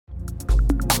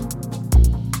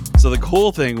So the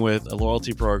cool thing with a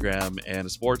loyalty program and a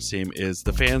sports team is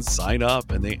the fans sign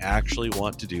up and they actually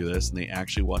want to do this and they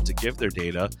actually want to give their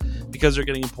data because they're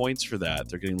getting points for that.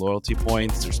 They're getting loyalty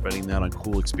points. They're spending that on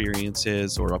cool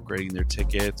experiences or upgrading their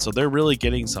ticket. So they're really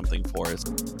getting something for it.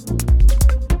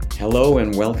 Hello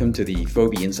and welcome to the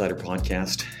Fobi Insider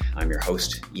Podcast. I'm your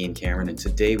host, Ian Cameron, and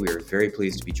today we are very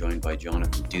pleased to be joined by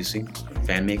Jonathan Dusing from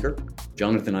FanMaker.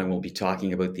 Jonathan and I will be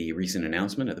talking about the recent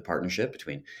announcement of the partnership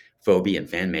between Fobi and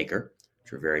FanMaker,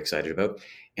 which we're very excited about,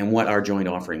 and what our joint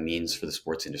offering means for the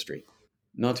sports industry.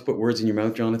 Not to put words in your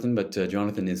mouth, Jonathan, but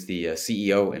Jonathan is the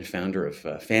CEO and founder of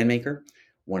FanMaker,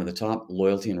 one of the top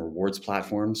loyalty and rewards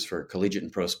platforms for collegiate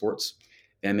and pro sports.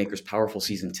 FanMaker's powerful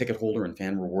season ticket holder and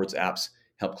fan rewards apps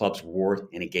help clubs reward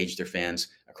and engage their fans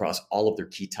across all of their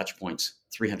key touch points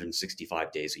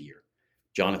 365 days a year.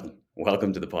 Jonathan,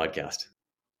 welcome to the podcast.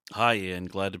 Hi, Ian.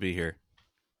 Glad to be here.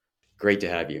 Great to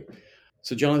have you.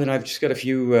 So, Jonathan, I've just got a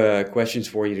few questions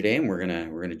for you today, and we're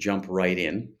gonna jump right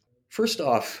in. First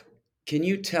off, can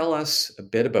you tell us a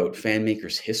bit about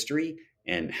FanMaker's history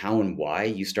and how and why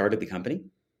you started the company?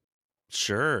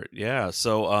 Sure. Yeah.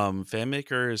 So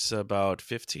FanMaker is about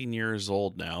 15 years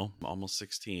old now, almost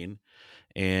 16.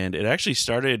 And it actually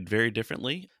started very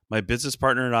differently. My business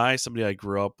partner and I, somebody I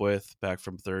grew up with back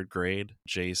from third grade,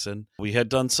 Jason, we had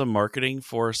done some marketing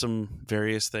for some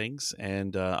various things.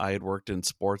 And I had worked in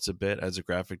sports a bit as a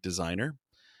graphic designer.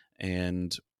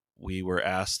 And we were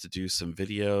asked to do some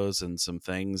videos and some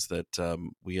things that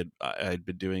I'd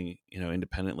been doing,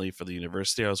 independently for the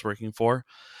university I was working for.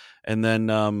 And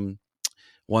then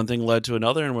one thing led to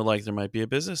another, and we're like, there might be a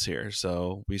business here.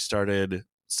 So we started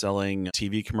selling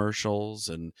TV commercials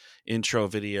and intro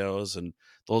videos and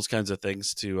those kinds of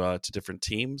things to different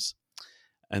teams.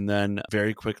 And then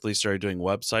very quickly started doing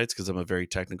websites because I'm a very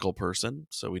technical person.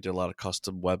 So we did a lot of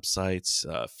custom websites,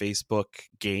 Facebook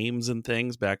games and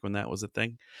things back when that was a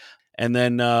thing. And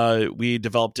then we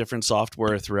developed different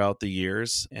software throughout the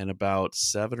years. And about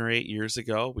 7 or 8 years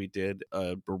ago, we did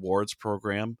a rewards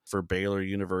program for Baylor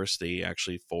University,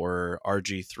 actually for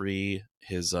RG3,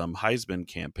 his Heisman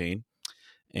campaign.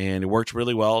 And it worked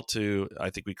really well I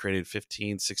think we created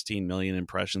 15, 16 million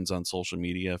impressions on social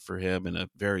media for him in a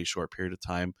very short period of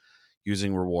time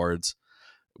using rewards.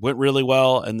 It went really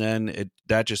well. And then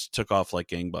that just took off like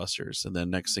gangbusters. And then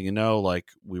next thing you know, like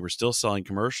we were still selling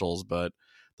commercials, but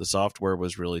the software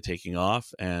was really taking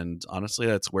off. And honestly,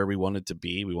 that's where we wanted to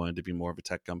be. We wanted to be more of a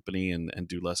tech company and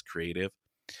do less creative.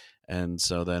 And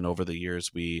so then over the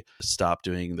years, we stopped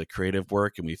doing the creative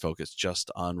work and we focused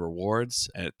just on rewards.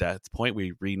 At that point,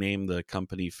 we renamed the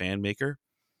company FanMaker,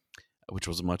 which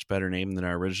was a much better name than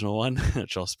our original one,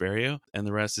 which I'll spare you. And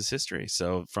the rest is history.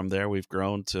 So from there, we've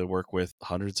grown to work with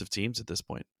hundreds of teams at this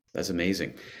point. That's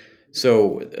amazing.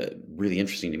 So really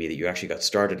interesting to me that you actually got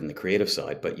started in the creative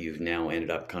side, but you've now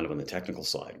ended up kind of on the technical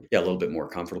side. Yeah, a little bit more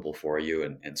comfortable for you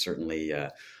and certainly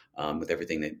with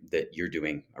everything that you're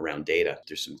doing around data,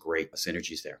 there's some great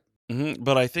synergies there. Mm-hmm.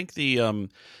 But I think the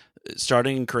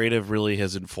starting in creative really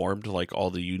has informed like all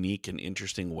the unique and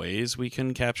interesting ways we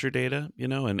can capture data,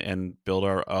 and build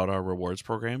out our rewards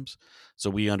programs. So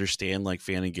we understand like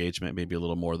fan engagement maybe a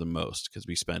little more than most because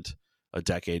we spent a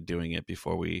decade doing it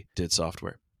before we did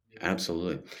software.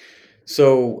 Absolutely.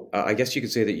 So I guess you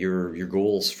could say that your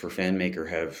goals for FanMaker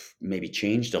have maybe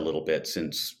changed a little bit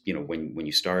since when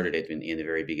you started it in the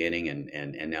very beginning,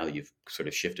 and now that you've sort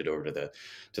of shifted over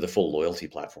to the full loyalty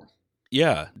platform.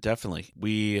 Yeah, definitely.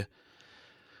 We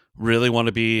really want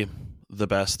to be the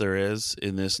best there is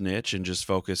in this niche and just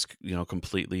focus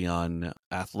completely on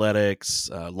athletics,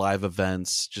 live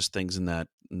events, just things in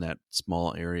that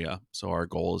small area. So our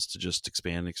goal is to just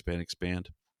expand.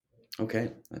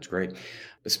 Okay, that's great.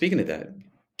 But speaking of that,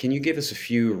 can you give us a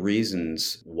few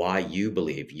reasons why you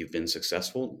believe you've been so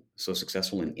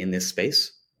successful in this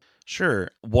space? Sure.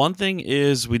 One thing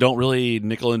is we don't really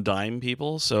nickel and dime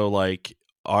people. So like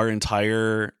our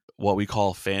entire what we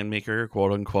call FanMaker,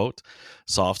 quote unquote,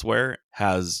 software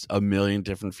has a million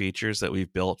different features that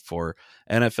we've built for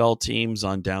NFL teams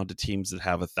on down to teams that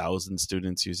have 1,000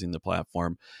 students using the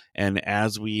platform. And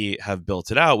as we have built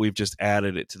it out, we've just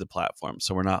added it to the platform.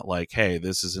 So we're not like, hey,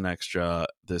 this is an extra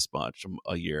this much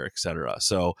a year, etc.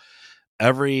 So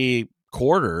every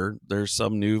quarter, there's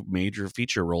some new major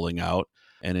feature rolling out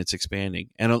and it's expanding.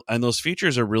 And those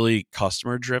features are really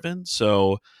customer driven.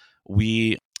 So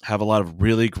we have a lot of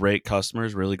really great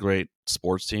customers, really great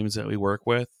sports teams that we work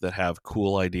with that have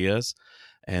cool ideas.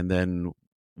 And then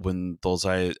when those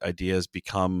ideas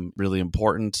become really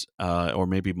important, or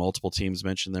maybe multiple teams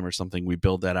mention them or something, we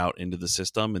build that out into the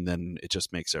system and then it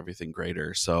just makes everything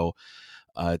greater. So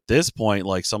at this point,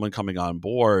 like someone coming on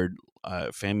board,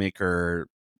 FanMaker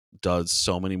does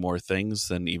so many more things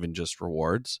than even just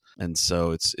rewards. And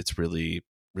so it's really,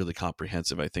 really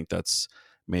comprehensive. I think that's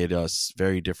made us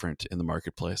very different in the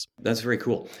marketplace. That's very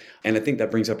cool. And I think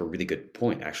that brings up a really good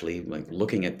point, actually, like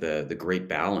looking at the great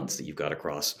balance that you've got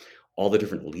across all the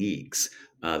different leagues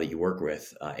that you work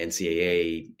with,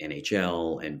 NCAA,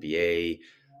 NHL, NBA,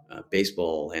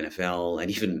 baseball, NFL,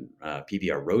 and even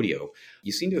PBR rodeo.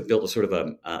 You seem to have built a sort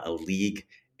of a league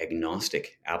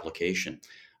agnostic application.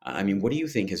 I mean, what do you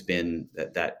think has been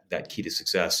that key to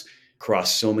success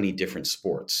across so many different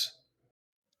sports?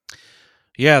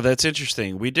 Yeah, that's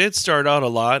interesting. We did start out a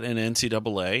lot in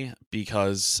NCAA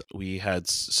because we had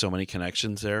so many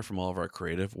connections there from all of our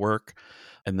creative work,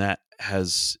 and that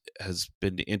has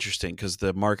been interesting because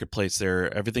the marketplace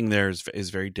there, everything there is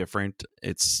very different.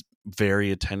 It's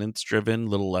very attendance driven, a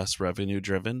little less revenue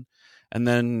driven. And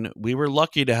then we were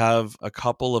lucky to have a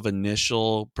couple of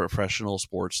initial professional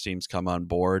sports teams come on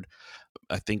board.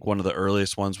 I think one of the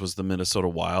earliest ones was the Minnesota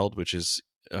Wild, which is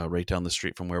right down the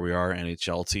street from where we are,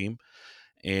 NHL team.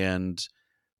 And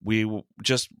we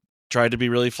just tried to be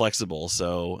really flexible.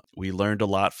 So we learned a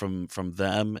lot from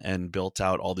them and built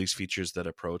out all these features that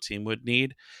a pro team would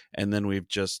need. And then we've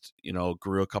just,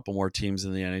 grew a couple more teams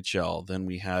in the NHL. Then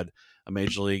we had a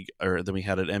major league, or then we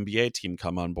had an NBA team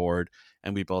come on board,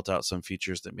 and we built out some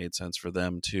features that made sense for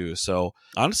them too. So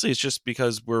honestly, it's just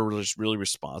because we're just really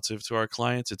responsive to our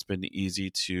clients. It's been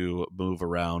easy to move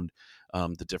around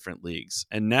the different leagues.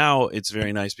 And now it's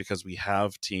very nice because we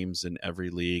have teams in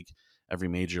every league, every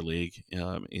major league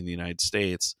in the United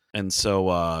States. And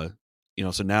so,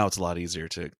 so now it's a lot easier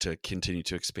to continue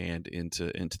to expand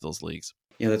into those leagues.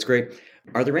 Yeah, that's great.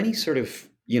 Are there any sort of,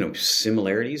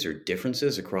 similarities or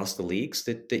differences across the leagues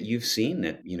that you've seen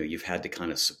that, you've had to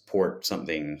kind of support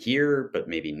something here, but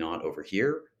maybe not over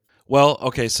here? Well,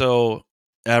 okay, so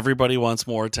everybody wants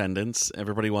more attendance.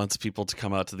 Everybody wants people to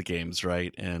come out to the games,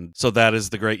 right? And so that is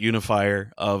the great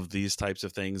unifier of these types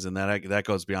of things, and that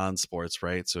goes beyond sports,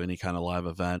 right? So any kind of live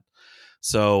event.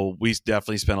 So we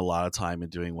definitely spend a lot of time in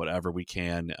doing whatever we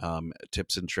can,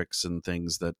 tips and tricks and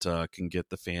things that can get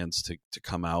the fans to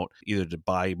come out, either to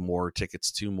buy more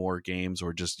tickets to more games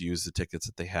or just use the tickets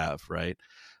that they have, right?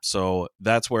 So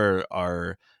that's where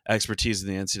our expertise in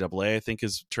the NCAA, I think,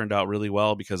 has turned out really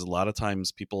well, because a lot of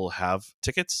times people have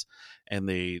tickets and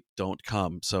they don't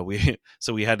come. So we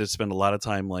had to spend a lot of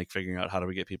time like figuring out how do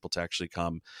we get people to actually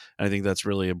come. And I think that's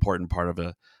really important part of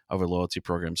a loyalty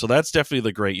program. So that's definitely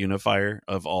the great unifier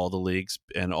of all the leagues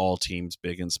and all teams,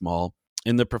 big and small.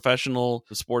 In the professional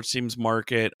sports teams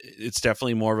market, it's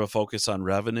definitely more of a focus on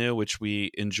revenue, which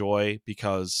we enjoy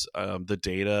because the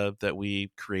data that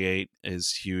we create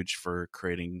is huge for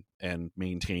creating and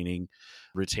maintaining,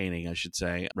 retaining, I should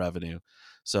say, revenue.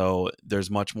 So there's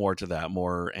much more to that,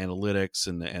 more analytics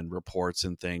and reports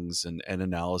and things and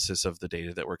analysis of the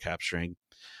data that we're capturing.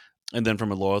 And then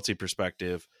from a loyalty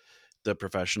perspective, the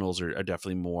professionals are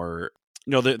definitely more,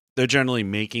 they're generally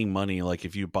making money. Like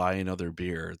if you buy another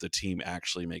beer, the team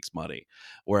actually makes money.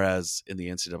 Whereas in the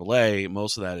NCAA,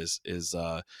 most of that is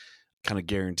kind of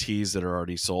guarantees that are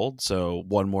already sold. So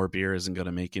one more beer isn't going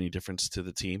to make any difference to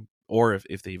the team. Or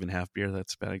if they even have beer,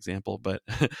 that's a bad example. But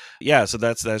yeah, so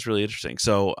that's really interesting.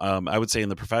 So I would say in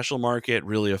the professional market,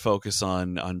 really a focus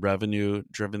on revenue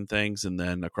driven things. And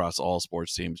then across all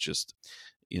sports teams, just,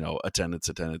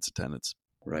 attendance.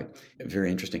 Right. Very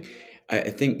interesting.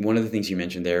 I think one of the things you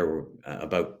mentioned there were,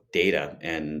 about data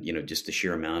and, just the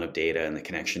sheer amount of data and the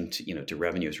connection to, to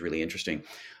revenue is really interesting.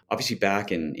 Obviously,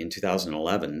 back in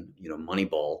 2011,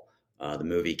 Moneyball, the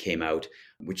movie came out,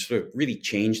 which sort of really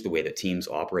changed the way that teams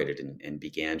operated and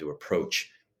began to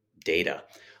approach data.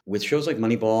 With shows like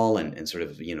Moneyball and sort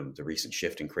of, the recent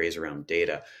shift and craze around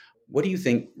data, what do you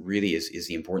think really is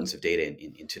the importance of data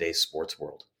in today's sports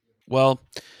world? Well,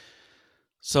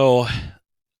 so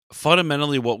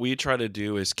fundamentally, what we try to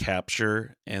do is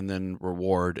capture and then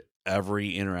reward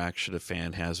every interaction a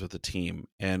fan has with the team.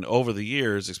 And over the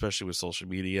years, especially with social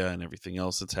media and everything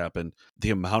else that's happened,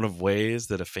 the amount of ways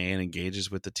that a fan engages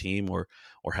with the team or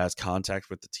has contact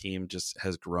with the team just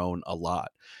has grown a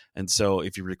lot. And so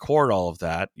if you record all of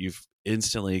that, you've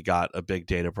instantly got a big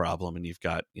data problem, and you've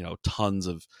got, tons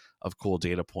of cool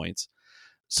data points.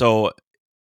 So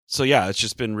yeah, it's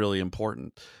just been really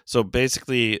important. So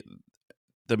basically,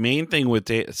 the main thing with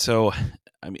data, so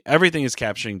I mean, everything is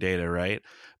capturing data, right?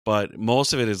 but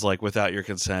most of it is like without your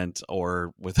consent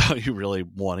or without you really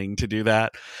wanting to do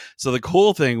that. So the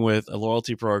cool thing with a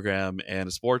loyalty program and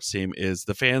a sports team is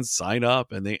the fans sign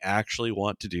up and they actually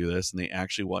want to do this, and they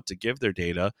actually want to give their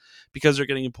data because they're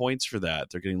getting points for that.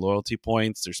 They're getting loyalty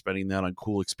points. They're spending that on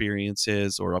cool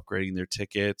experiences or upgrading their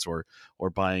tickets or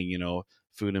buying,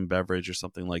 food and beverage or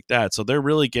something like that. So they're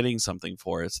really getting something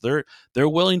for it. So they're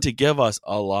willing to give us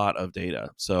a lot of data.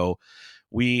 So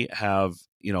we have,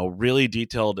 really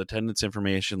detailed attendance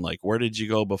information, like where did you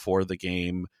go before the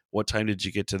game? What time did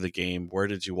you get to the game? Where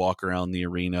did you walk around the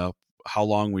arena? How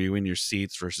long were you in your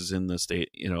seats versus in the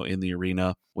in the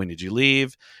arena? When did you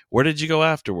leave? Where did you go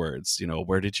afterwards?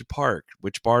 Where did you park?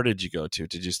 Which bar did you go to?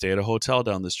 Did you stay at a hotel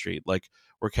down the street? Like,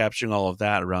 we're capturing all of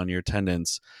that around your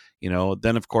attendance.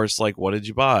 Then of course, like, what did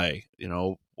you buy?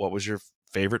 What was your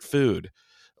favorite food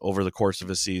over the course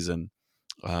of a season?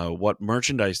 What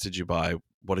merchandise did you buy?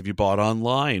 What have you bought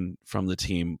online from the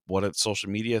team? What social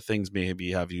media things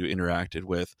maybe have you interacted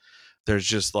with? There's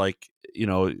just like,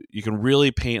 you can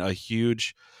really paint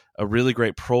a really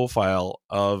great profile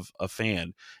of a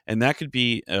fan. And that could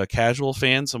be a casual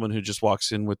fan, someone who just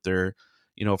walks in with their,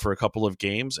 for a couple of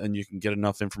games, and you can get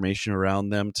enough information around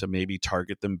them to maybe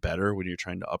target them better when you're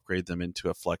trying to upgrade them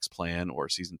into a flex plan or a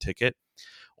season ticket.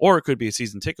 Or it could be a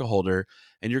season ticket holder,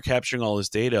 and you're capturing all this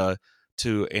data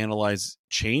to analyze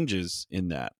changes in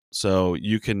that. So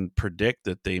you can predict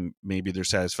that maybe their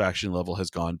satisfaction level has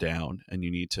gone down, and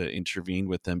you need to intervene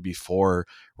with them before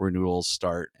renewals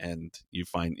start, and you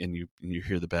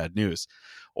hear the bad news.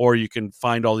 Or you can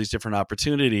find all these different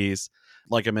opportunities.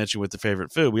 Like I mentioned with the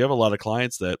favorite food, we have a lot of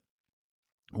clients that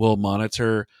will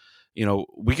monitor.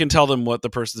 We can tell them what the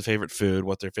person's favorite food,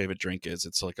 what their favorite drink is.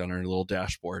 It's like on our little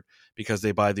dashboard, because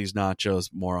they buy these nachos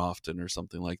more often or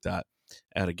something like that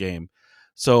at a game.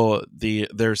 So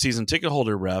their season ticket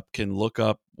holder rep can look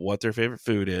up what their favorite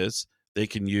food is. They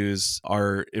can use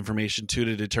our information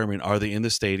to determine, are they in the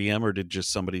stadium or did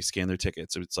just somebody scan their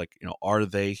ticket? So it's like, are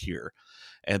they here?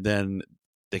 And then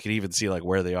they can even see like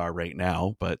where they are right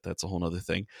now, but that's a whole nother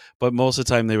thing. But most of the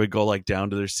time they would go like down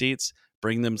to their seats,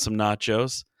 bring them some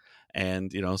nachos,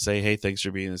 and say, hey, thanks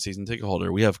for being a season ticket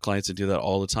holder. We have clients that do that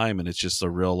all the time, and it's just a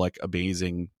real like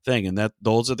amazing thing. And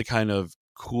those are the kind of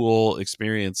cool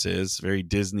experiences, very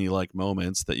Disney like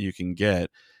moments that you can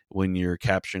get when you're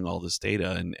capturing all this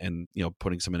data and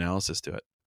putting some analysis to it.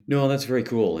 No, that's very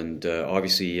cool. And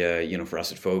obviously, for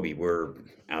us at Fobi, we're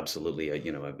absolutely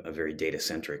a very data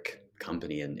centric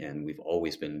company, and we've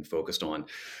always been focused on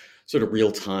sort of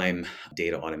real time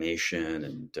data automation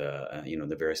and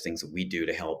the various things that we do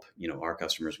to help our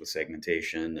customers with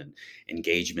segmentation and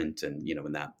engagement and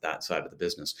in that side of the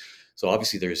business. So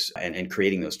obviously there's and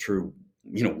creating those true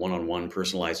one-on-one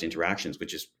personalized interactions,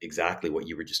 which is exactly what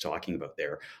you were just talking about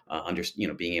there.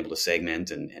 Being able to segment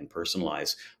and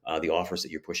personalize the offers that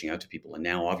you're pushing out to people. And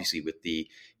now, obviously, with the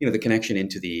the connection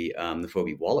into the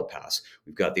Fobi Wallet Pass,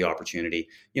 we've got the opportunity.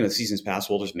 The seasons pass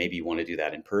holders, maybe you want to do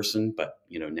that in person, but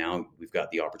now we've got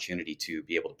the opportunity to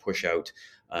be able to push out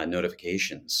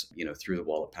notifications through the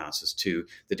Wallet Passes to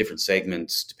the different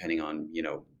segments, depending on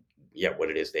what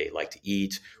it is they like to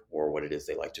eat or what it is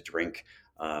they like to drink.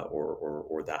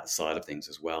 Or that side of things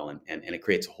as well, and it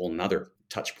creates a whole nother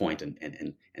touch point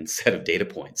and set of data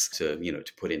points to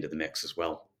to put into the mix as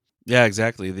well. Yeah,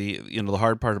 exactly. The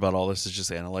hard part about all this is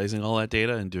just analyzing all that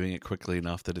data and doing it quickly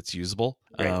enough that it's usable.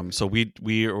 Right. So we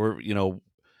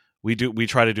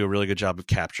try to do a really good job of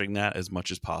capturing that as much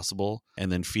as possible,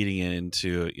 and then feeding it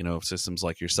into systems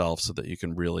like yourself so that you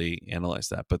can really analyze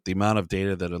that. But the amount of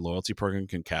data that a loyalty program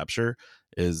can capture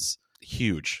is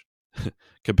huge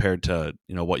compared to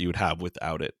what you would have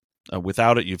without it.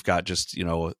 Without it, you've got just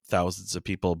thousands of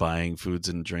people buying foods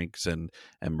and drinks and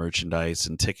merchandise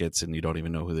and tickets, and you don't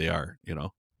even know who they are.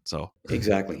 So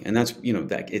Exactly, and that's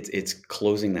that it's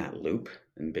closing that loop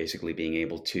and basically being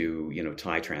able to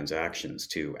tie transactions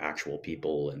to actual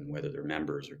people, and whether they're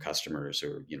members or customers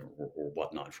or or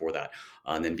whatnot for that,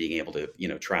 and then being able to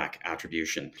track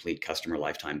attribution, complete customer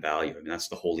lifetime value. I mean, that's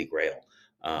the holy grail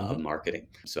of marketing.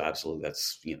 So absolutely,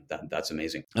 that's that's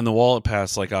amazing. And the Wallet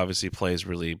Pass, like, obviously plays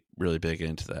really, really big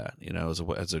into that.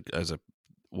 As a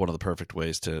one of the perfect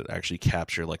ways to actually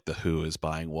capture like the who is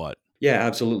buying what. Yeah,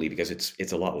 absolutely, because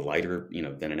it's a lot lighter,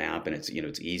 than an app, and it's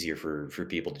easier for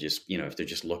people to just, if they're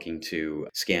just looking to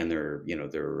scan their,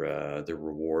 their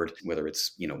reward, whether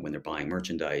it's, when they're buying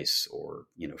merchandise or,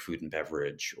 food and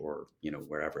beverage or,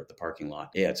 wherever at the parking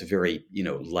lot. Yeah, it's a very,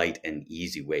 light and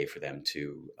easy way for them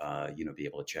to, be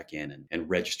able to check in and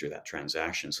register that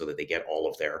transaction so that they get all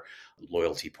of their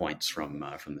loyalty points from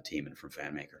the team and from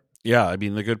FanMaker. Yeah, I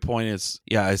mean, the good point is,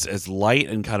 yeah, as light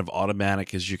and kind of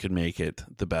automatic as you can make it,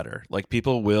 the better. Like,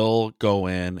 people will go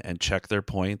in and check their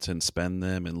points and spend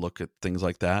them and look at things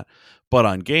like that. But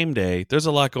on game day, there's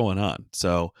a lot going on.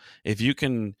 So if you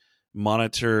can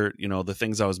monitor, the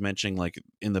things I was mentioning, like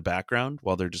in the background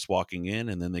while they're just walking in,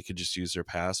 and then they could just use their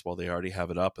pass while they already have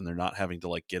it up, and they're not having to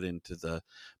like get into the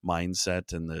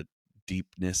mindset and the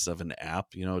deepness of an app,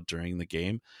 during the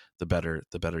game, the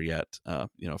better yet,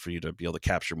 for you to be able to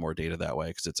capture more data that way,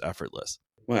 because it's effortless.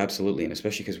 Well, absolutely, and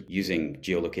especially because using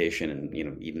geolocation and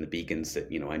even the beacons that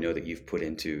I know that you've put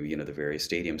into the various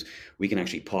stadiums, we can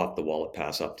actually pop the wallet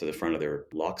pass up to the front of their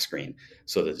lock screen,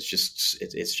 so that it's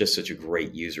just such a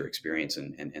great user experience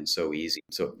and so easy.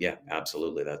 So yeah,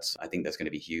 absolutely, I think that's going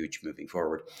to be huge moving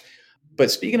forward.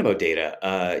 But speaking about data,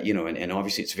 and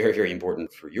obviously it's very, very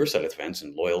important for your side of the fence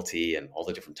and loyalty and all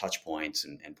the different touch points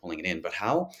and pulling it in. But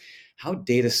how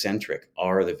data centric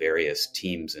are the various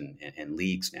teams and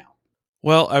leagues now?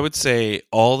 Well, I would say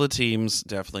all the teams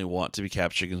definitely want to be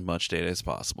capturing as much data as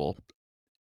possible.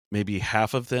 Maybe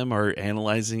half of them are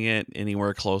analyzing it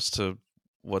anywhere close to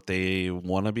what they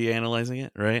want to be analyzing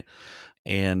it, right?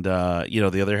 And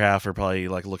the other half are probably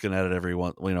like looking at it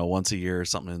once a year or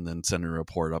something, and then sending a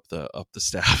report up the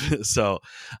staff. So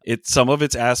some of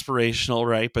it's aspirational,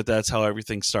 right? But that's how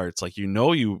everything starts. Like, you know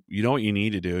what you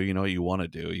need to do, what you want to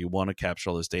do. You want to capture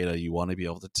all this data. You want to be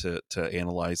able to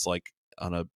analyze, like,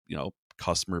 on a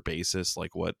customer basis,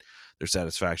 like what their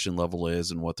satisfaction level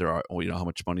is and what how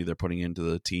much money they're putting into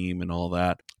the team and all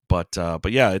that. But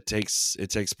yeah, it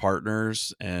takes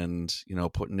partners and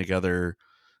putting together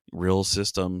real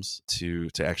systems to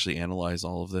actually analyze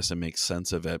all of this and make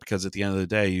sense of it, because at the end of the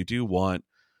day, you do want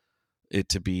it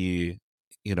to be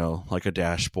like a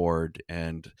dashboard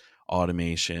and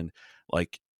automation.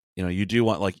 Like, you do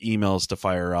want like emails to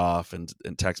fire off and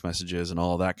text messages and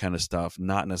all that kind of stuff,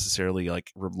 not necessarily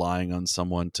like relying on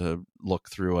someone to look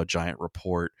through a giant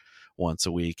report once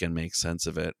a week and make sense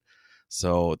of it.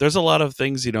 So there's a lot of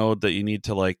things, that you need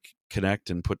to like connect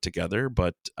and put together.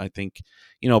 But I think,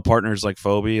 partners like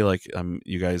Fobi, like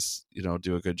you guys,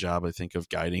 do a good job, I think, of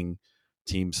guiding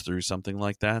teams through something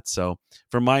like that. So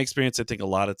from my experience, I think a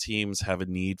lot of teams have a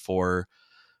need for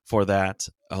that.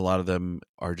 A lot of them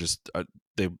are just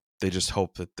they just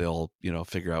hope that they'll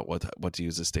figure out what to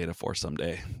use this data for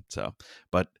someday. So,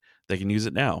 but they can use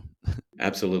it now.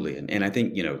 Absolutely. And I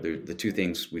think, the two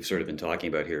things we've sort of been talking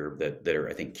about here that are,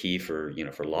 I think, key for,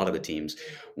 for a lot of the teams.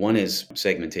 One is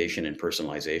segmentation and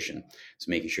personalization. It's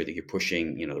making sure that you're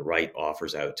pushing, the right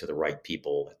offers out to the right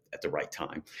people at the right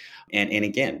time. And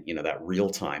again, that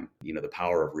real time, the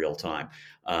power of real time.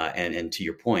 And to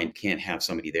your point, can't have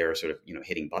somebody there sort of,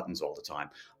 hitting buttons all the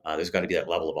time. There's got to be that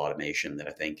level of automation that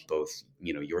I think both,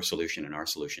 your solution and our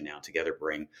solution now together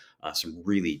bring some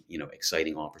really,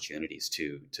 exciting opportunities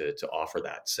to offer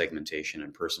that segmentation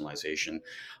and personalization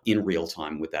in real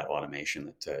time with that automation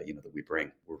that, that we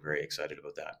bring. We're very excited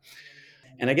about that.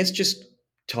 And I guess just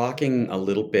talking a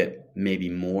little bit maybe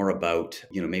more about,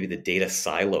 maybe the data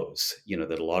silos,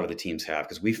 that a lot of the teams have,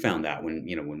 because we found that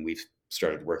when we've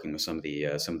started working with some of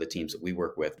the teams that we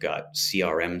work with, got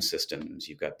CRM systems,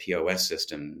 you've got POS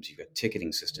systems, you've got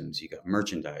ticketing systems, you've got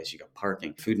merchandise, you've got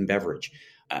parking, food and beverage.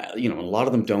 A lot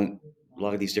of them don't. A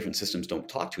lot of these different systems don't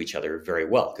talk to each other very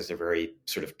well because they're very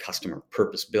sort of customer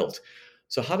purpose built.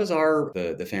 So how does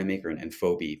the FanMaker and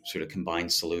Fobi sort of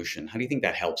combined solution? How do you think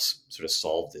that helps sort of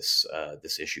solve this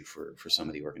issue for some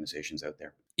of the organizations out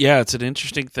there? Yeah, it's an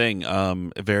interesting thing.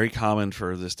 Very common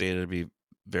for this data to be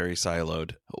very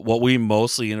siloed. What we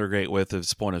mostly integrate with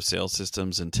is point of sale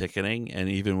systems and ticketing. And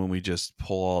even when we just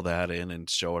pull all that in and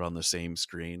show it on the same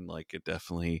screen, like, it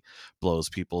definitely blows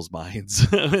people's minds.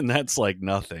 And that's like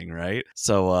nothing, right?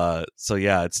 So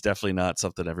yeah, it's definitely not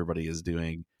something everybody is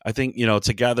doing. I think,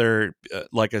 together,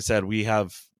 like I said, we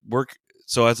have work.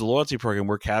 So as a loyalty program,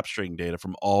 we're capturing data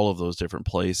from all of those different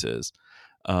places,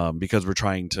 because we're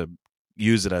trying to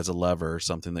use it as a lever,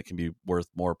 something that can be worth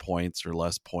more points or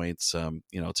less points,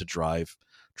 to drive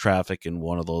traffic in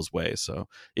one of those ways. So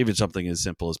even something as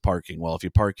simple as parking. Well, if you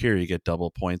park here, you get double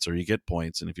points, or you get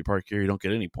points. And if you park here, you don't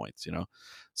get any points,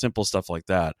 simple stuff like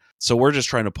that. So we're just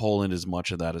trying to pull in as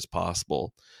much of that as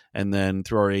possible. And then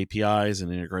through our APIs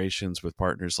and integrations with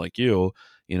partners like you,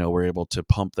 we're able to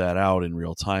pump that out in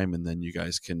real time, and then you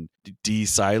guys can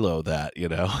de-silo that,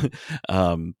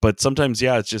 but sometimes,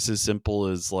 yeah, it's just as simple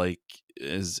as like,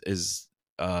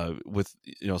 with,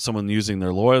 someone using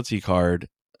their loyalty card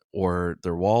or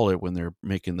their wallet when they're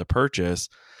making the purchase.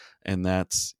 and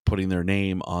that's putting their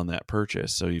name on that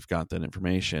purchase. So you've got that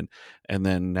information. And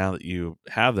then now that you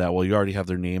have that, well, you already have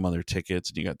their name on their tickets,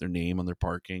 and you got their name on their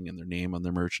parking and their name on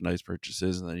their merchandise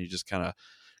purchases. And then you just kind of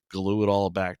glue it all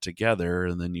back together.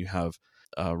 And then you have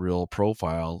a real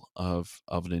profile of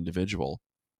an individual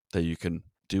that you can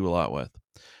do a lot with.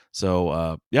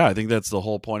 So yeah, I think that's the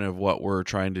whole point of what we're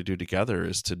trying to do together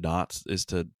is to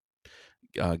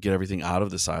get everything out of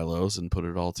the silos and put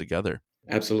it all together.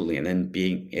 Absolutely. And then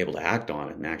being able to act on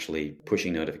it and actually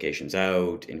pushing notifications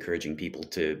out, encouraging people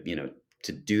to,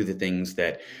 to do the things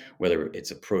that, whether it's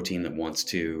a pro team that wants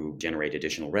to generate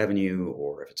additional revenue,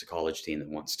 or if it's a college team that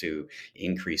wants to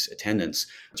increase attendance,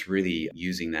 it's really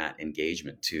using that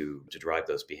engagement to drive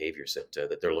those behaviors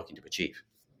that they're looking to achieve.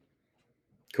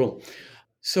 Cool.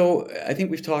 So I think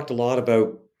we've talked a lot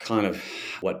about kind of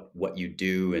what you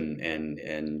do and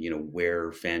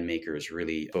where FanMaker is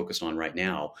really focused on right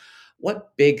now.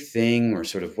 What big thing, or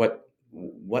sort of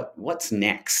what's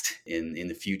next in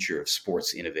the future of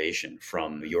sports innovation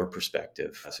from your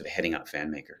perspective, sort of heading up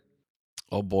FanMaker?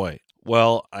 Oh boy.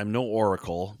 Well, I'm no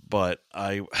oracle, but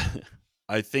I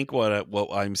I think what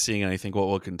I'm seeing, and I think what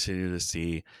we'll continue to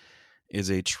see, is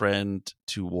a trend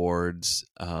towards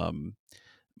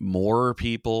more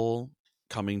people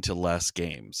coming to less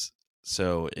games.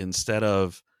 So instead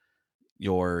of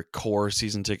your core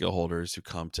season ticket holders who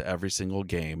come to every single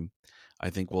game, I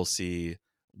think we'll see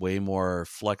way more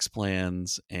flex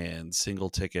plans and single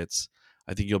tickets.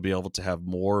 I think you'll be able to have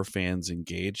more fans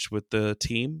engaged with the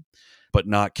team, but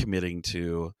not committing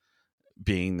to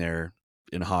being there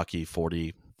in hockey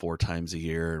 44 times a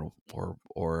year,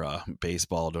 or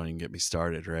baseball. Don't even get me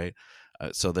started, right?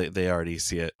 So they already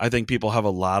see it. I think people have a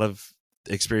lot of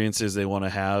experiences they want to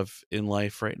have in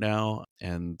life right now,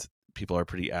 and people are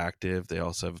pretty active. They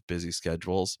also have busy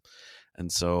schedules,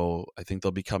 and so I think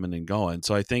they'll be coming and going.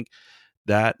 So I think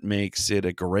that makes it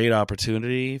a great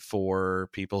opportunity for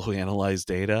people who analyze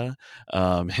data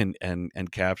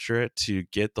and capture it, to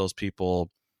get those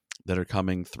people that are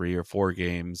coming 3 or 4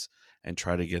 games and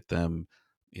try to get them,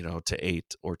 to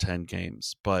 8 or 10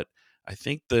 games. But I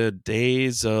think the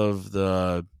days of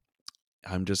the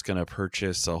I'm just going to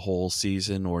purchase a whole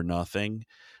season or nothing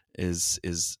is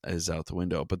out the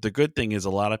window. But the good thing is, a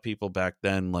lot of people back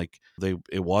then, like,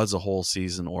 it was a whole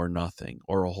season or nothing,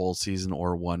 or a whole season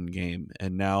or one game,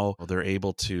 and now they're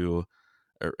able to,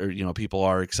 or people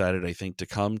are excited, I think, to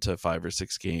come to 5 or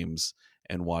 6 games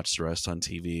and watch the rest on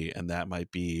TV, and that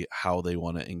might be how they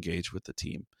want to engage with the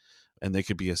team. And they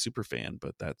could be a super fan,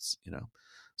 but that's,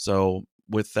 so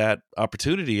with that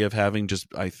opportunity of having just,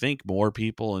 I think, more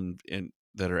people and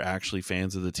that are actually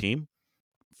fans of the team,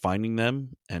 finding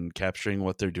them and capturing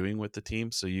what they're doing with the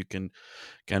team, so you can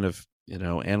kind of,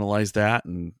 analyze that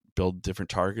and build different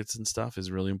targets and stuff,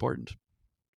 is really important.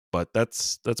 But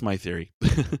that's my theory.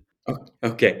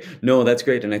 Okay. No, that's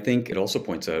great. And I think it also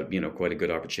points out, quite a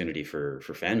good opportunity for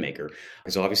FanMaker,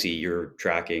 because obviously you're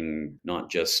tracking not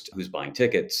just who's buying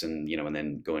tickets and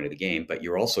then going to the game, but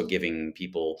you're also giving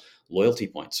people loyalty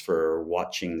points for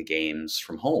watching the games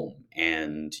from home,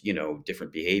 and,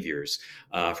 different behaviors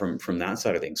from that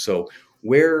side of things. So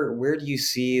where do you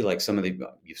see, like, some of the,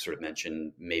 you've sort of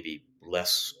mentioned maybe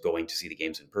less going to see the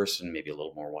games in person, maybe a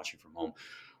little more watching from home.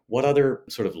 What other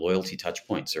sort of loyalty touch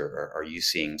points are you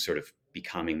seeing sort of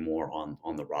becoming more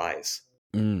on the rise?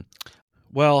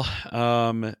 Well,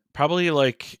 probably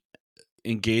like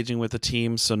engaging with the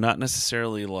team. So not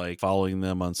necessarily like following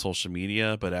them on social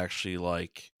media, but actually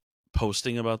like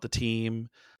posting about the team,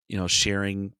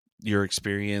 sharing your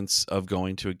experience of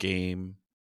going to a game,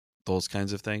 those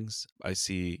kinds of things. I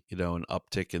see, an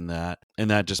uptick in that. And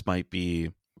that just might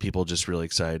be people just really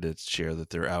excited to share that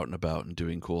they're out and about and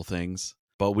doing cool things.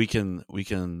 But we can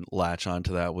latch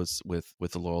onto that with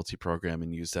the loyalty program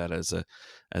and use that as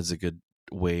a good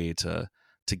way to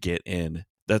get in.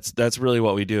 That's really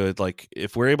what we do. It's like,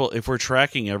 if we're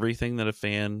tracking everything that a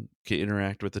fan can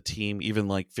interact with the team, even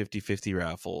like 50-50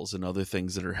 raffles and other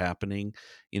things that are happening,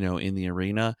 in the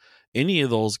arena, any of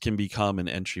those can become an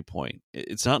entry point.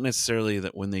 It's not necessarily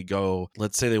that when they go,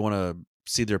 let's say they want to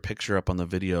see their picture up on the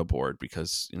video board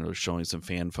because showing some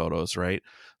fan photos, right?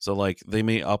 So like they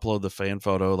may upload the fan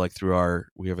photo like through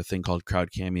we have a thing called Crowd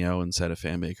Cameo inside of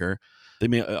FanMaker. They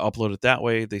may upload it that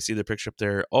way. They see the picture up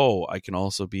there. Oh, I can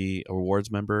also be a rewards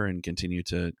member and continue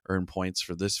to earn points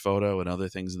for this photo and other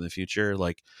things in the future.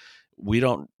 Like, we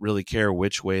don't really care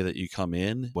which way that you come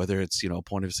in, whether it's,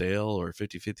 point of sale or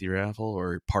 50-50 raffle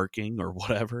or parking or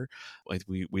whatever. Like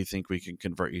we think we can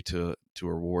convert you to a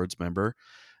rewards member.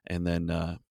 And then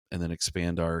and then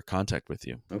expand our contact with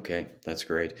you. Okay, that's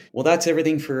great. Well, that's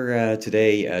everything for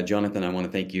today. Jonathan, I want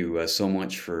to thank you so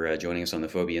much for joining us on the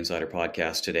Fobi Insider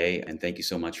podcast today. And thank you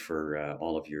so much for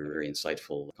all of your very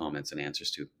insightful comments and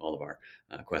answers to all of our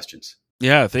questions.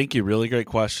 Yeah, thank you. Really great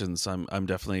questions. I'm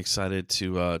definitely excited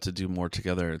to do more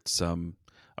together. It's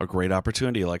a great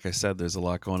opportunity. Like I said, there's a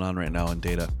lot going on right now in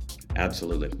data.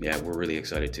 Absolutely. Yeah, we're really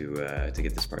excited to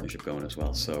get this partnership going as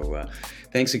well. So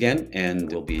thanks again, and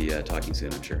we'll be talking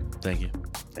soon, I'm sure. Thank you.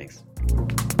 Thanks.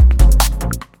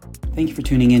 Thank you for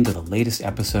tuning in to the latest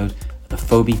episode of the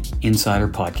Fobi Insider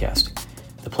Podcast,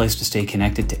 the place to stay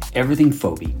connected to everything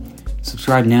Fobi.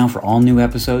 Subscribe now for all new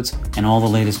episodes and all the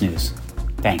latest news.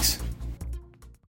 Thanks.